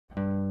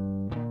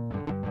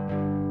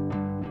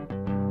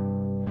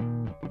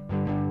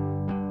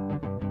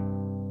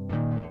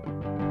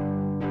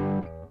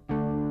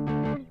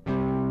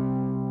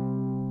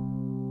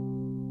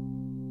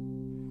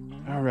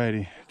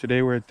Alrighty,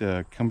 today we're at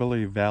the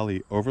Cumberland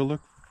Valley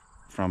Overlook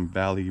from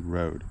Valley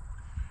Road.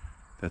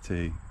 That's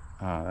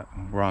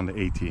we're on the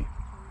AT.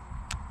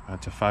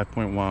 It's a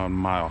 5.1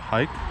 mile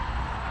hike.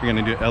 We're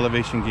gonna do an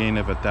elevation gain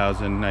of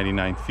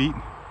 1,099 feet.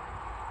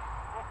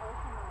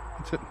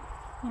 That's it.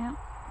 Yeah.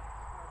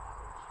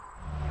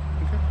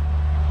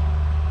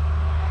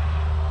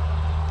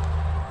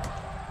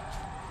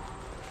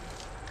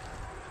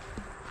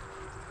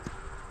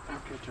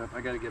 Okay, Chuck,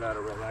 I gotta get out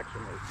of relaxer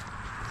mode.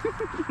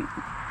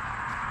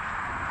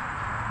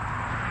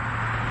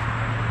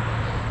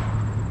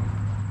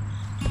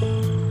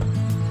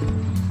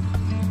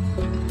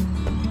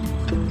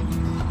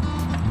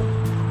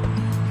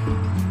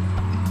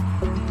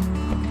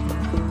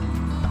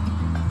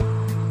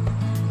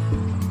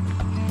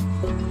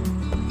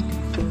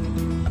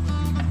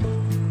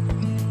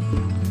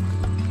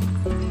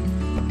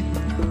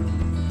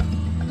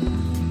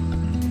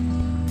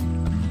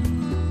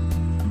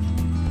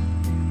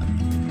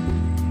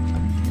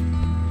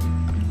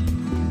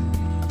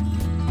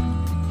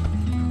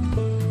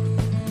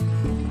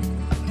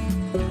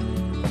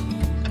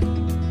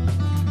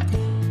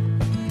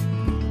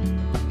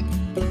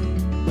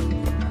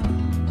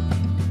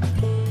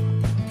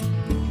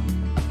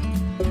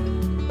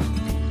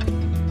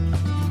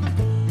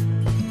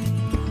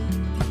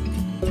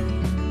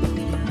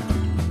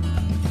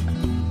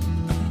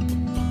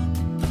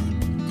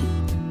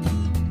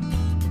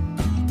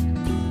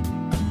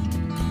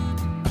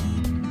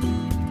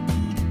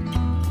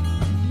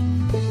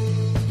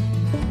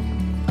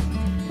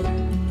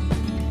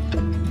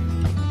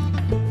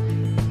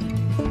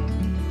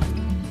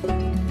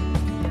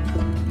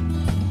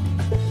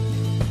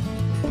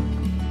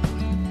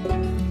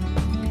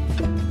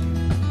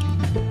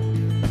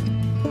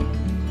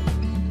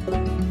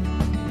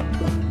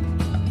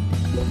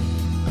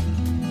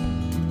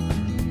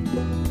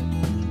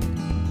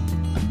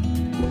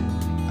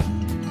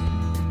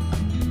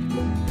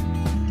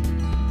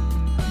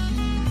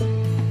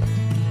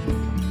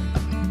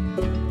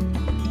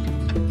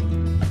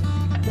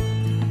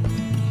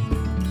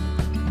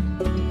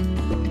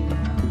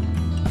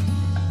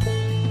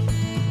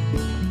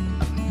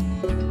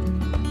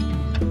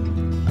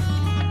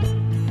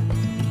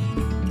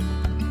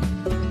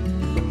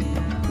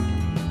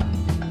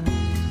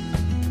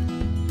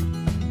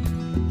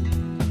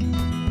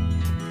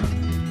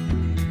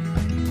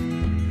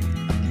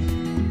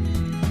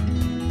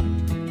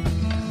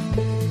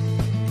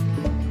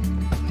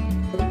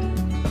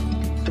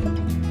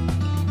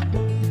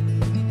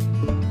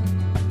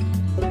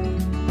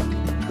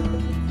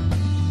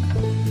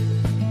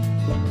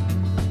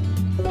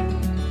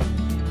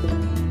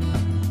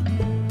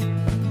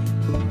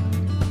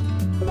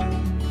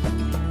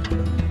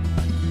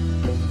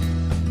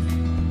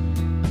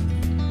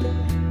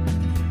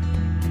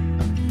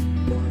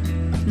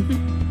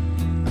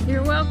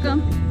 You're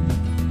welcome.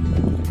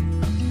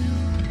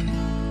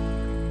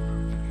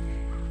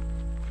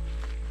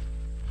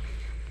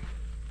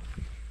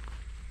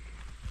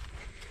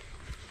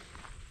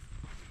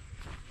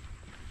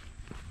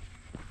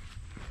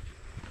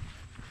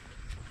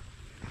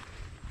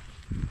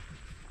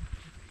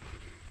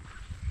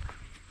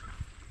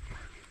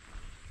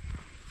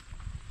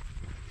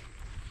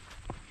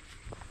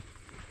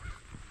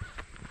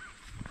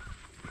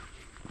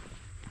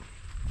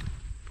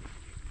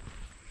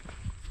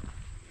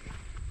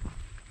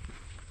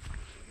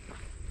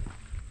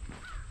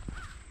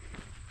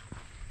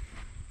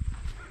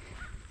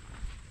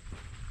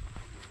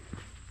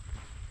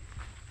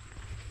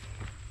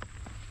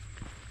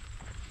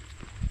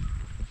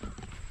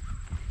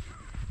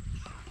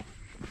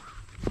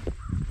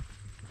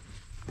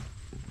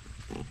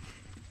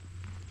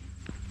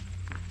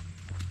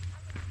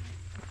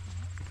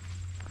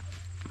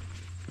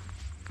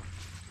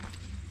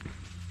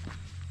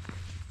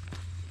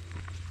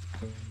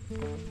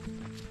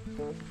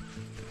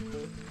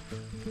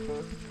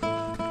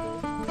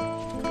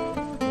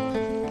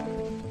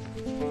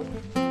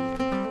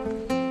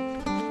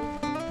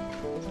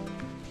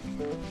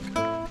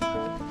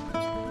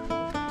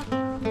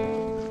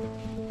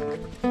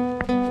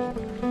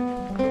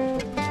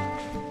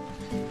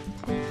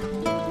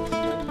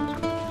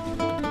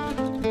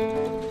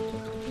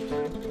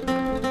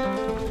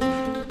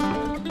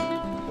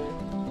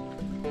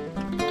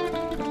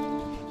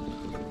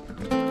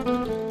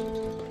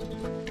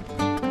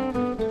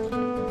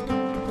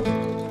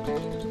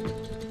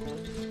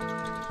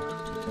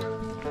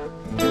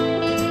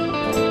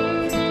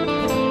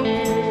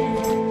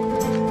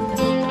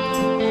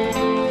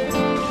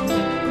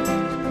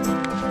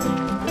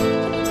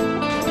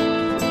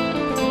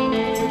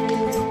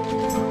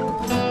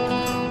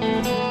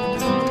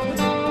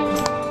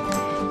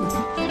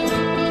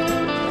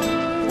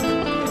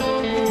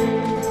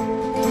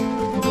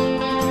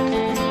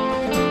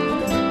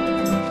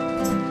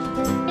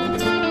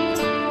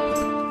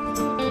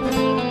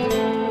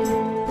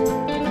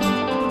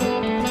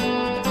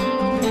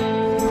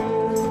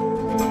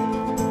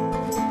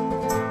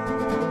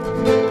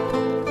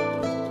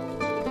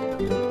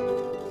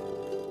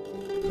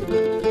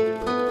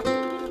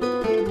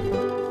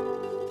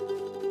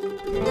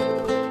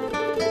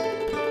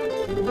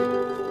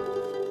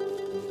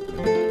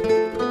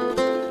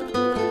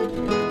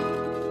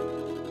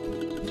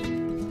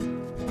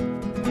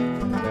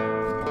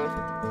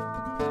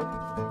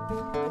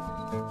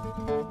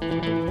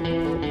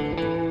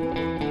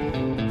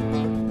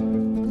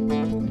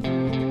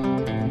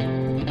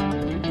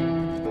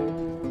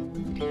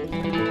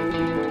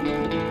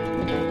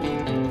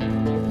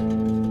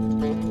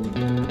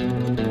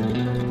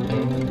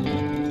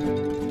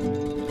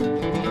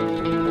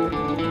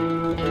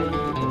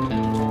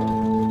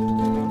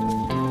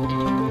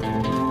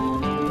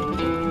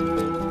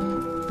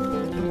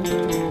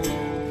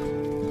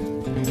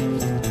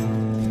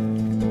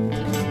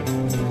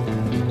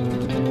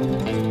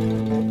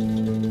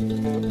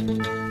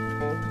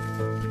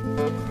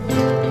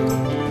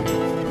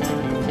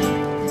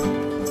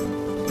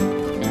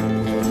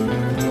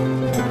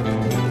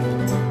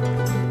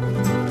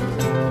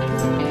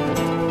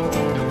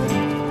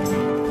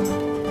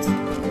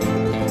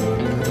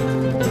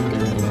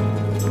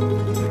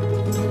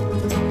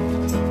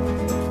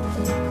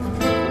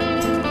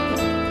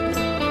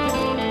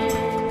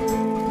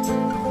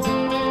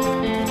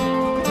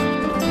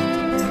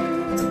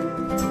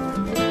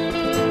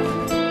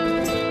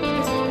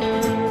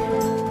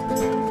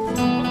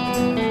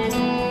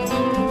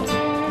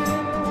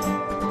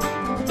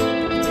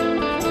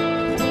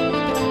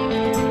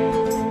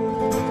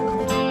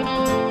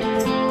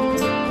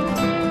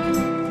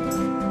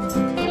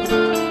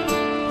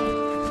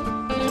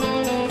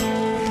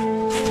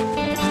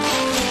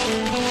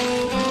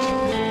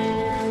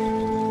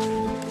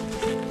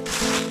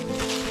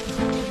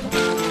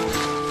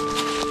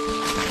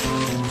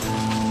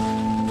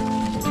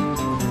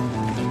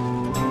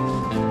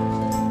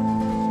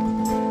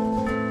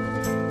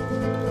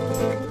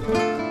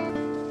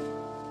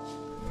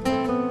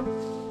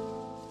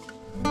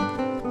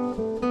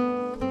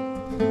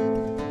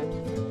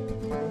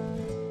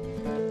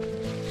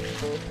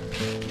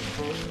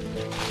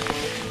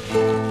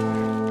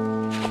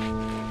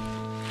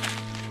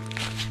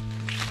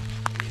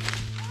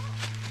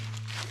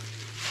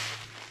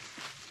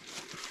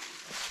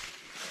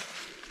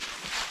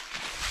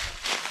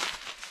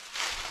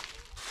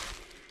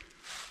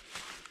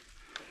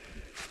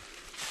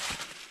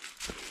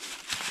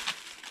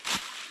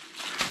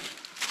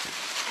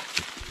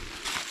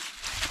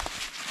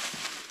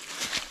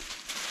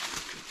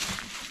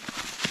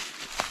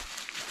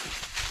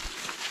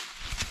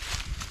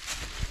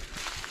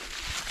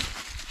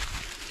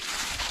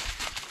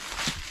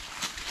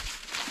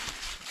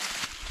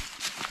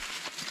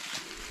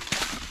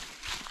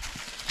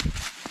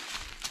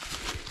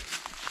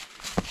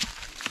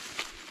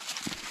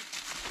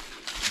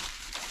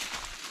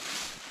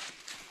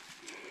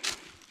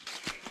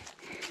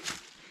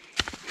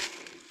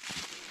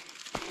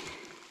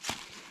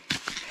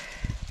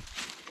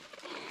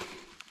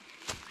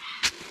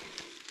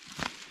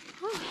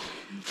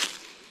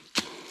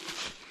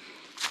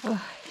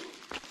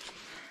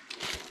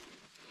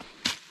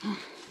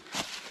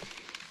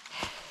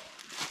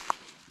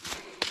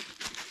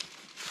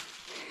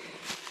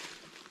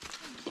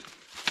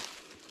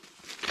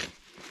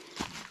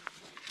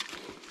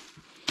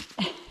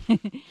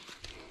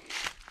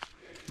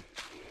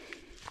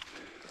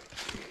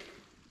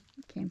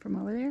 Came from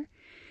over there,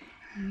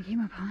 and we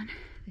came upon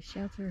the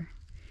shelter.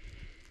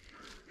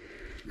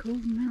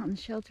 Golden Mountain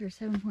Shelter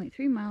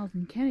 7.3 miles,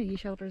 and Kennedy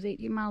Shelter is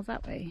 18 miles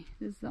that way.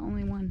 This is the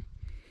only one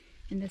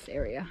in this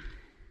area.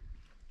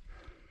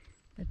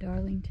 The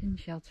Darlington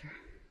Shelter.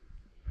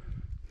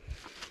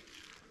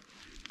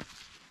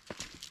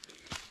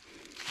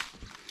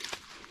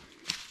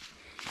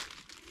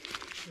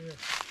 Yeah.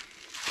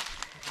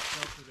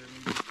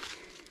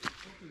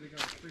 Hopefully they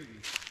got a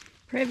freebie.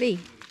 Privy.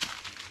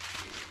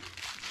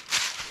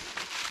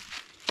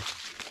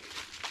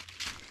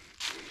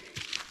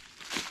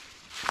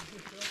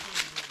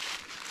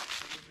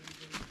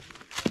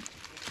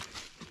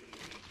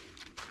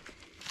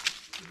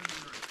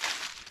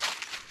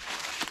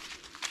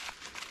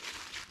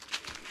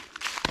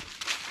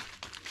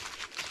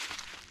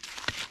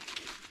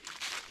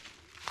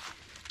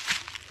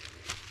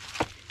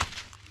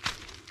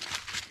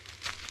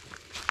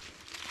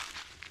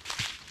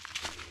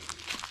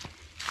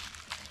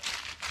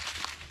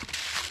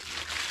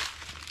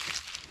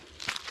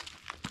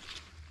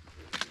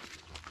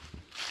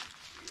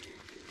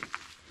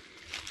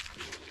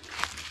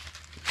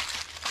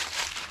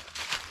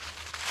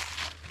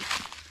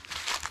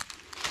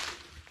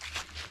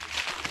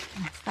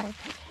 Fire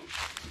pit.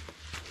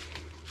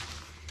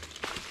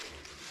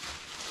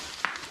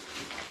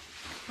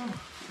 Oh,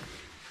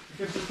 I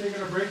guess we're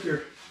taking a break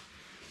here.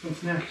 Some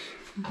snacks.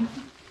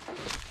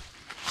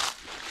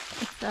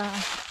 It's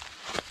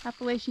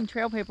Appalachian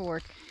Trail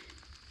paperwork.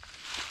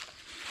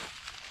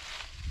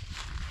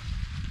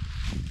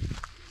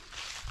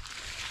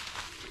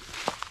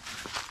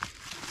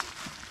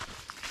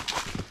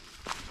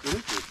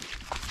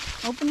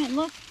 Open it and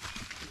look.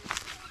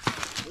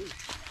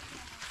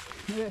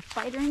 Is there a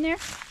spider in there?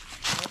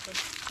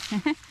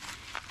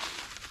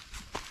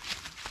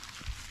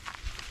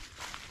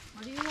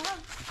 What do you want?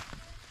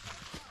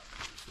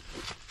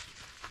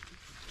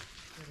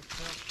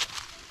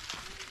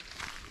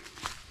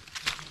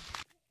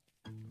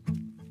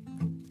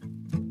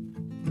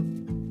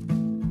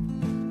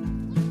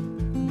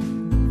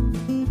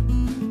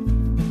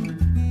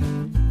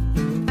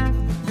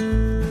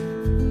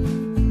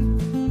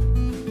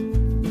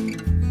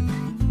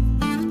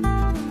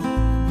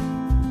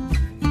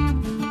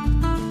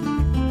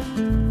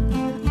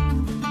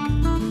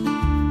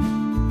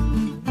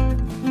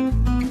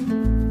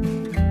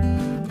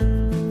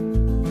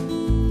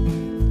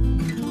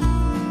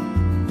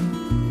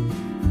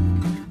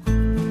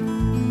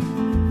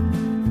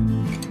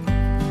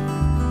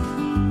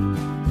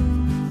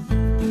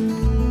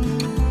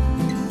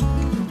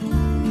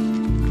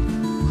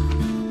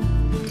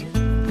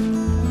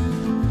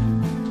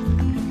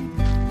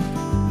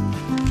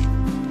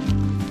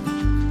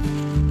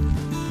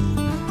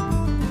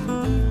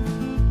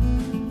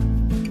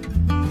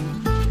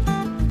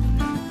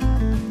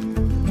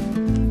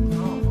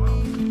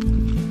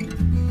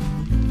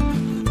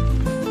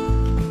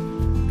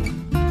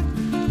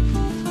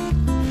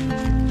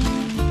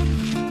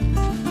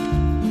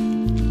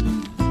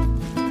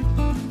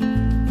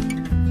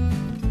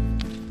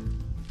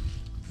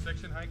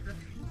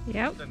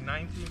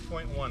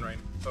 one right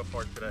so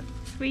far today.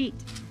 Sweet.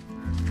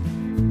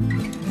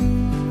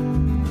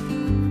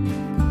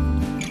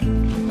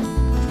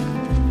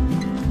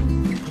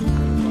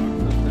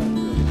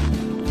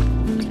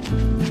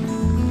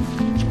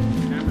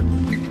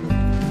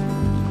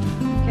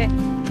 Okay.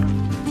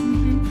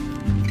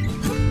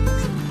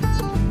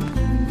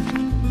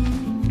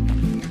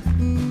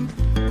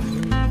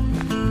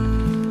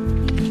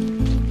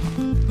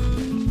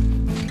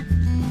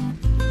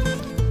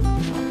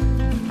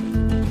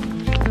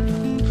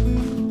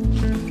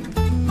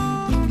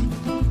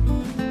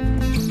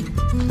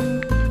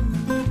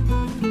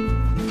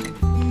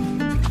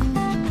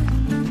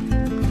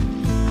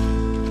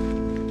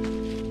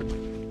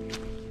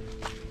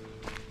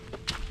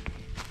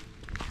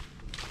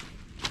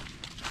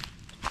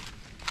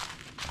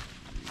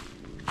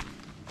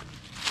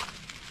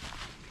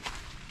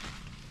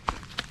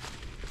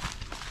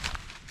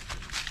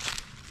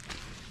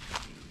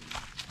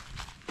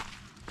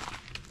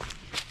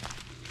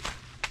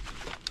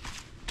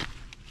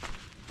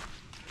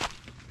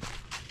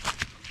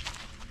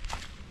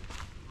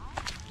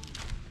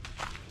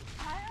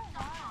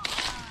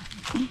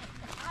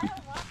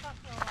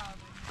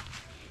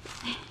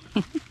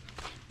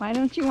 Why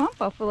don't you want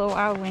Buffalo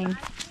Wild Wings?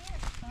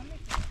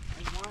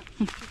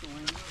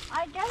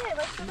 I get it.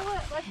 Let's go to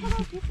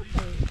a pizza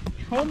place.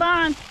 Hold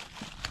on.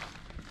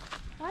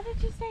 Why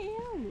did you say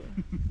ew?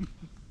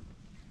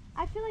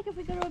 I feel like if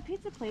we go to a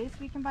pizza place,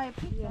 we can buy a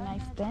pizza. A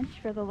nice bench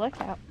for the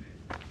lookout.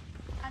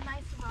 A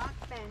nice rock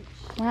bench.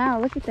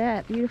 Wow, look at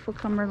that. Beautiful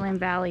Cumberland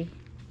Valley.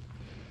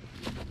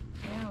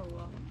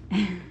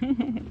 I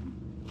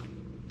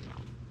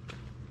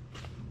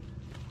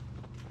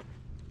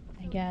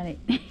got it.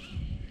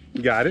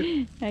 You got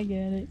it? I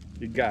got it.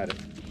 You got it.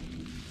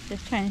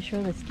 Just trying to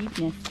show the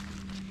steepness.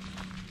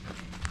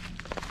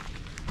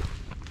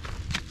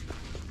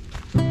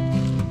 I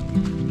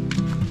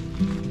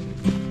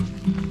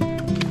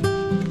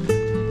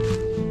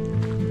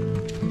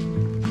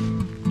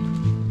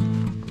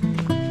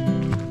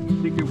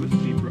think it was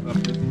deeper up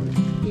this way.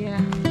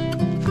 Yeah.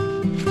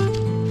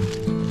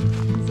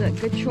 It's a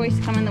good choice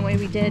coming the way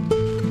we did.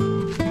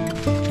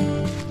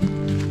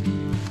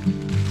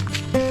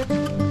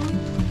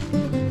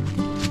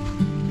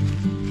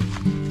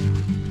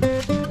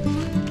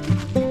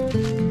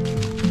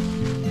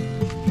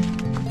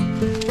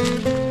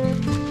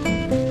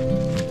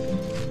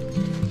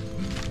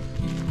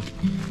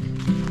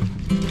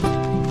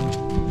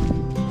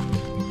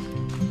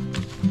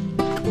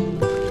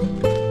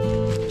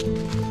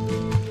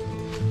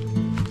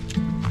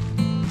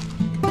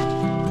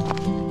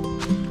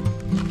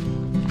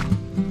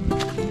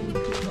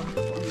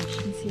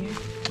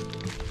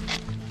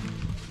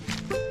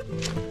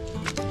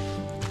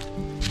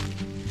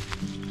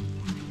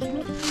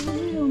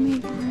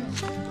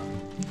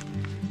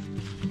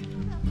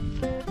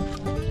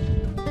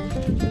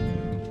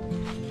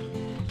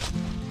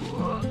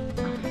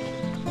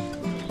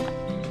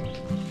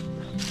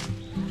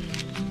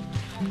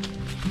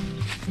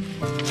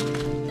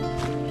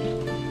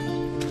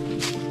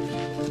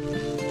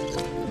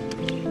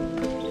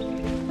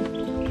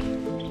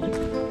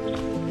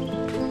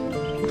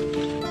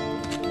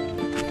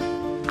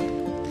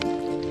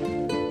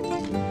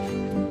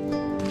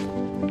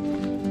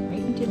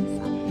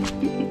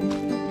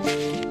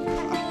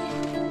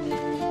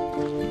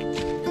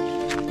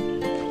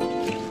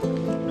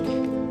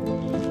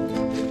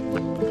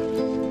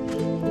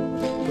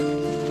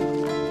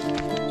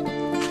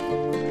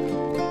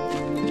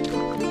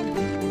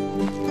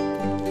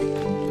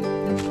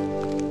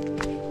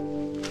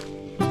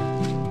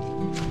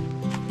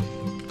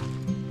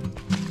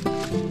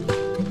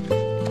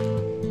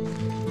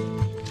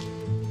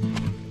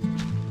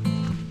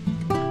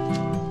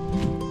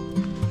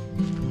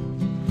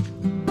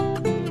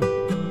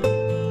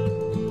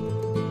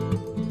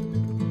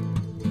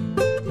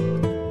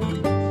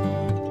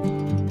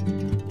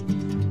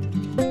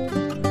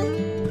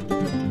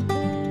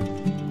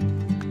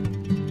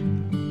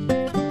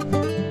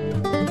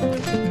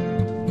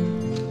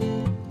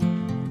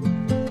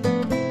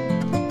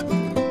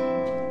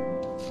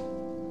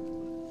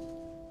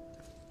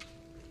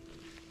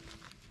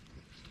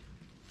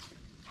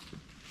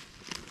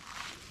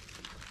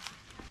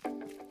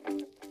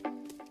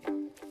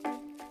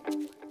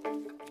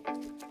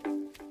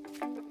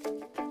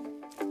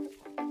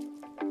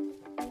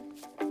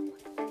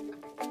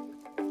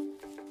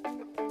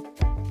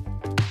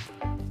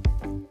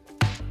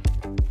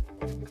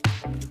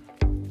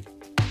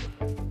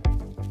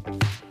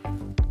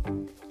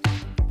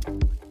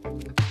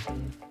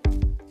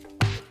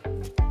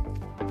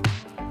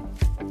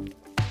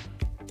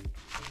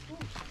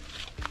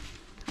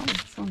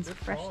 A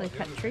freshly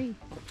cut tree.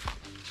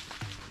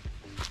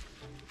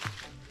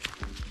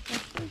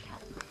 Freshly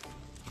cut.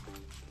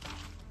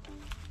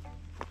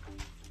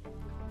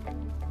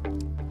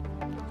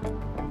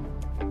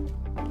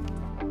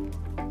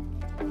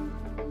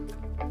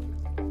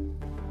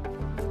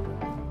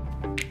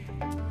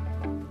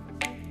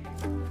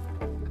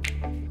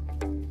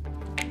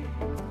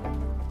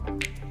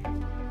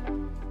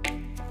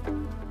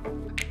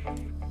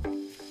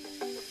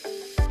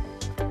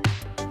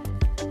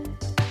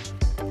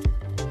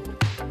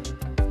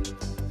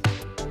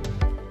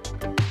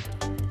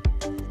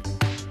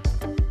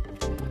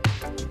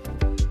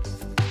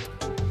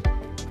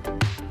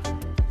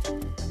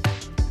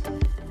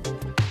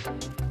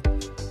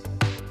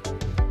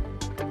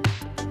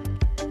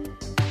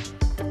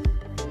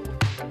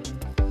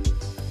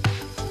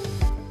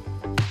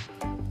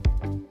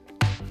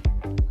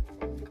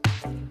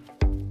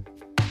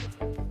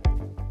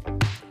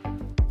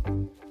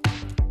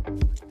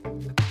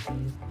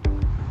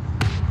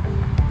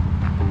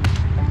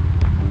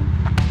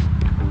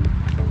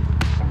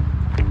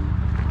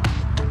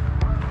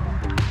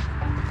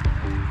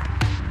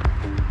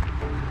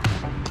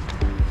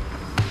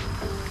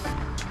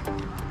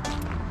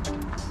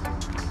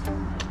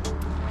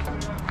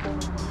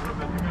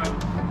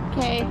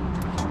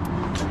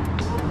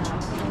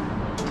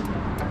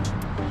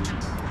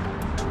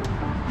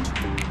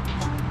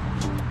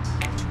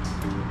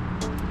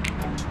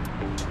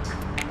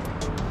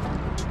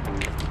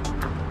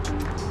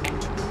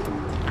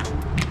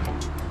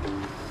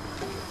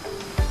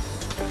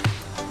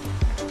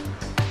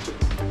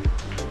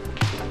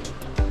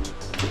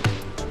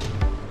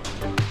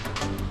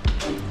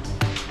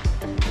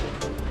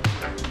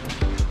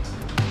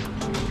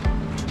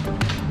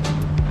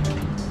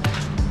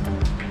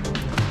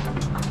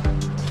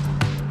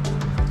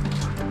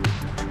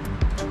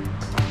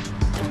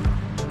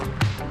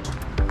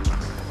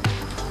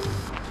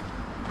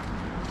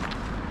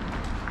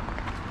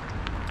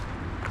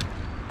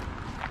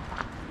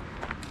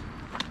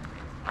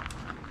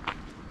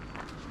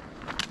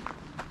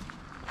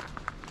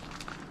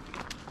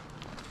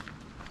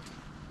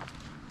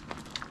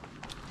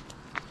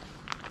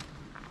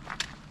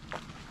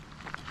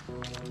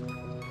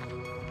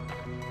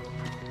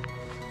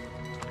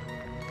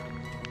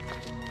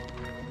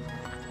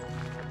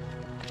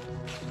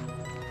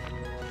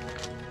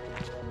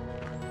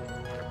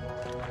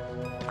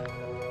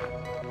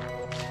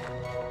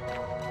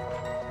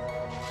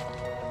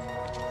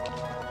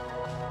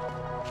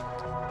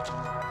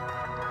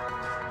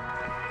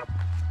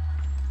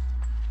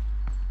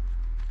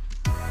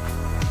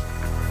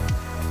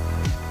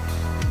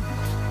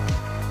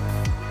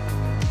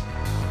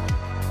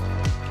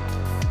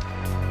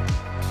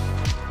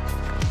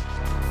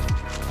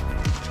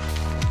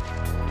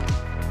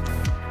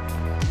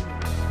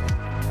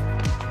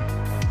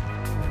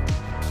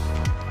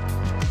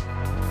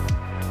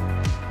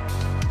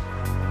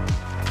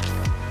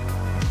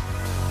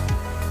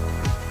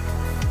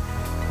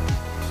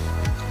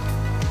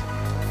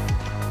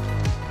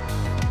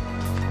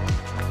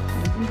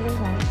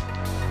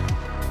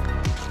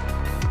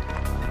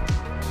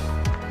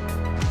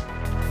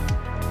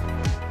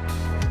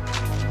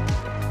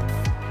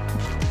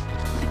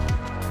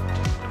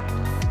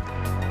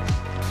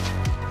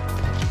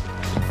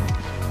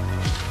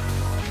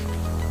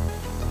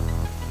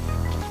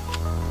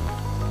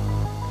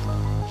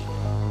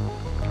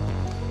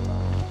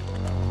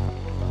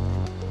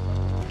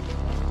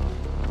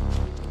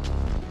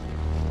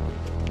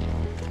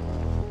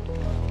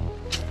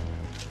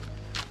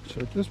 So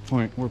at this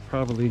point, we're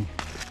probably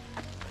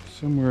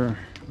somewhere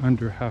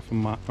under half a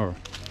mile, or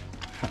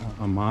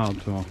a mile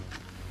to a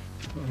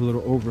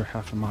little over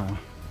half a mile,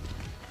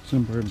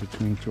 somewhere in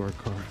between to our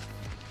car.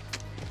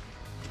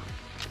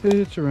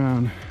 It's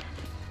around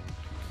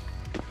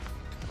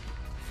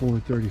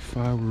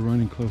 4:35. We're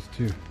running close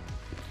to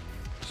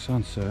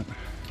sunset.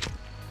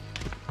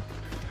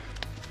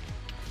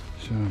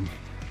 So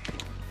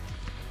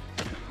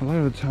a lot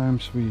of the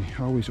times we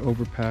always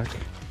overpack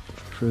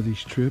for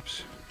these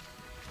trips,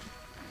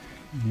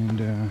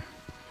 and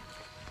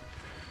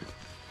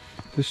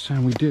this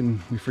time we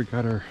didn't. We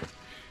forgot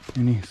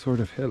any sort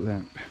of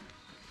headlamp.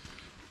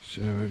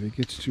 So if it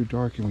gets too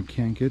dark and we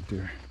can't get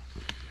there,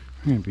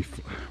 we're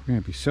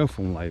gonna be cell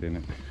phone lighting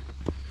it.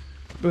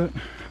 But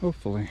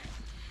hopefully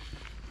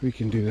we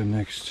can do the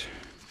next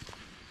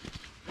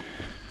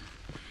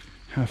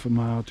half a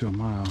mile to a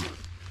mile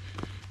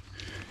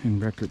in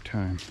record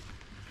time.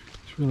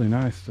 It's really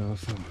nice though,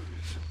 so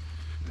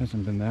it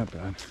hasn't been that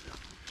bad.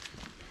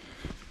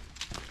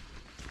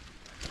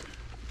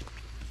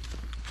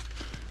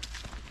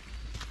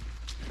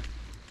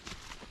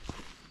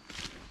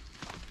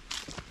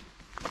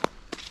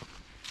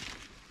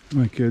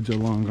 My kids are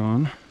long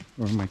gone,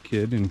 or my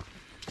kid and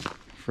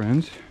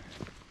friends.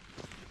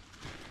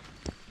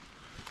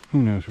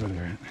 Who knows where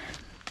they're at.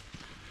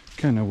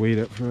 Kind of wait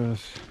up for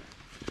us,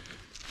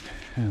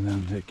 and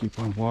then they keep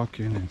on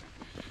walking, and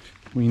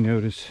we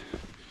notice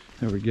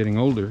that we're getting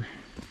older.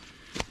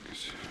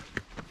 'Cause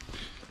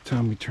the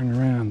time we turn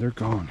around, they're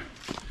gone.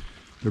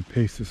 Their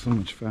pace is so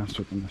much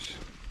faster than us.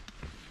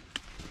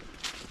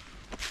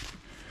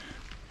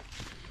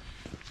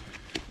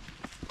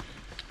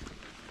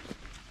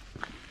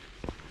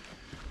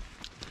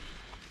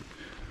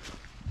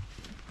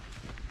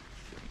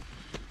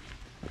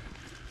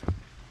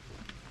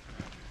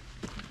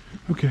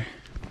 Okay,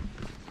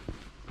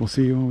 we'll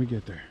see you when we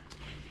get there.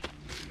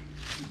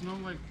 There's no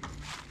like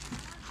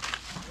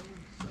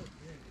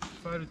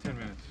 5 to 10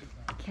 minutes.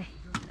 Okay.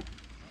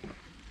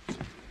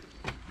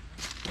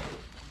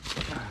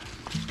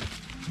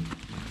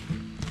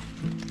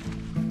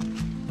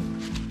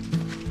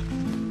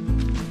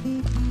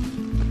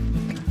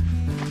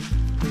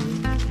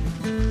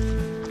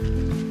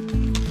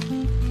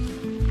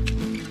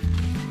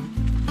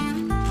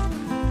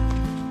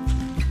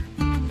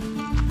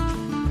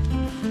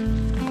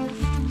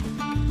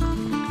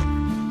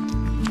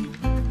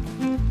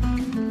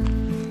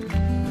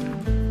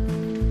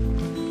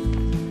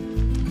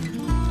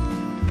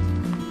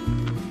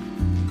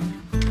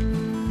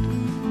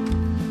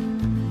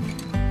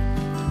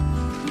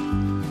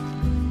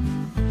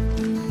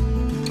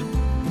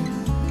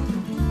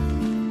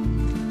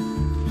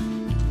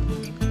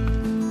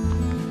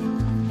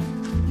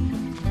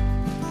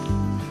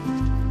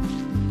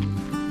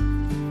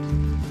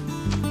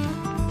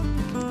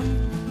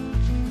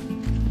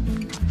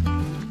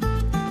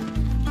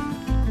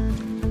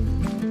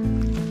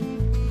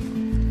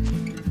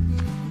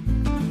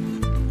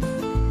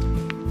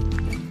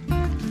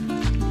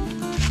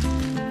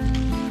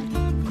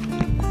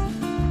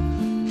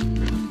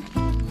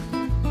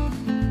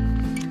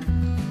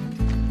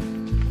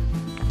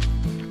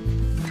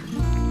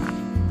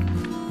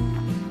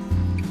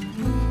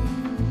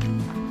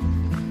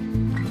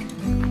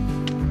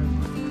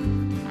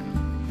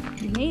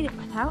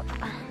 Without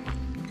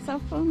cell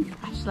phone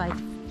flashlight.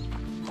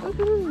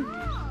 Woohoo!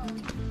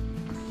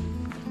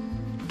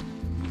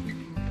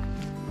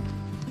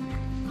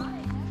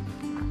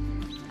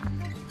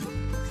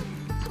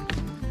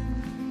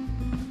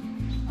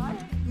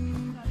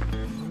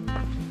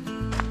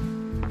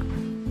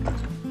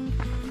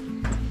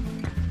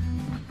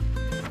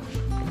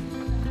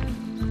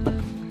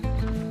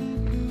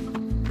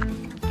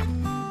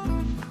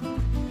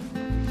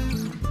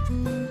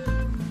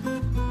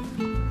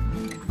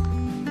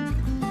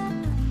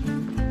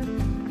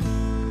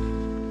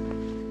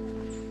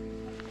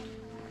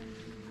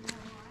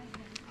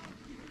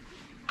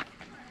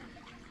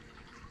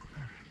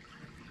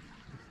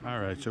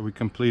 Alright, so we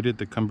completed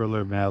the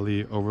Cumberland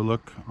Valley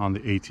Overlook on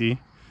the AT.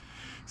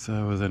 So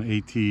it was an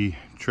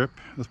AT trip.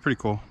 It was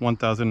pretty cool.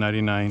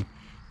 1,099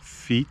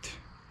 feet.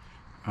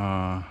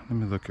 Let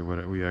me look at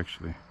what we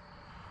actually...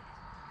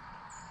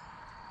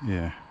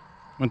 Yeah,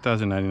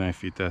 1,099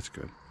 feet, that's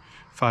good.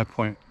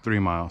 5.3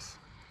 miles.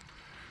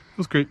 It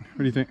was great. What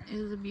do you think? It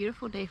was a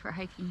beautiful day for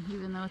hiking.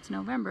 Even though it's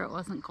November, it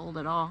wasn't cold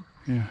at all.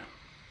 Yeah.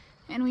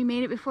 And we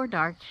made it before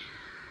dark.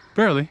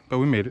 Barely, but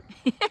we made it.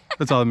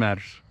 That's all that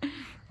matters.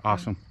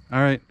 Awesome. All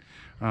right.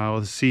 Well,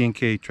 the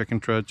C&K Trek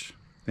and Trudge.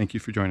 Thank you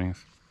for joining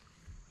us.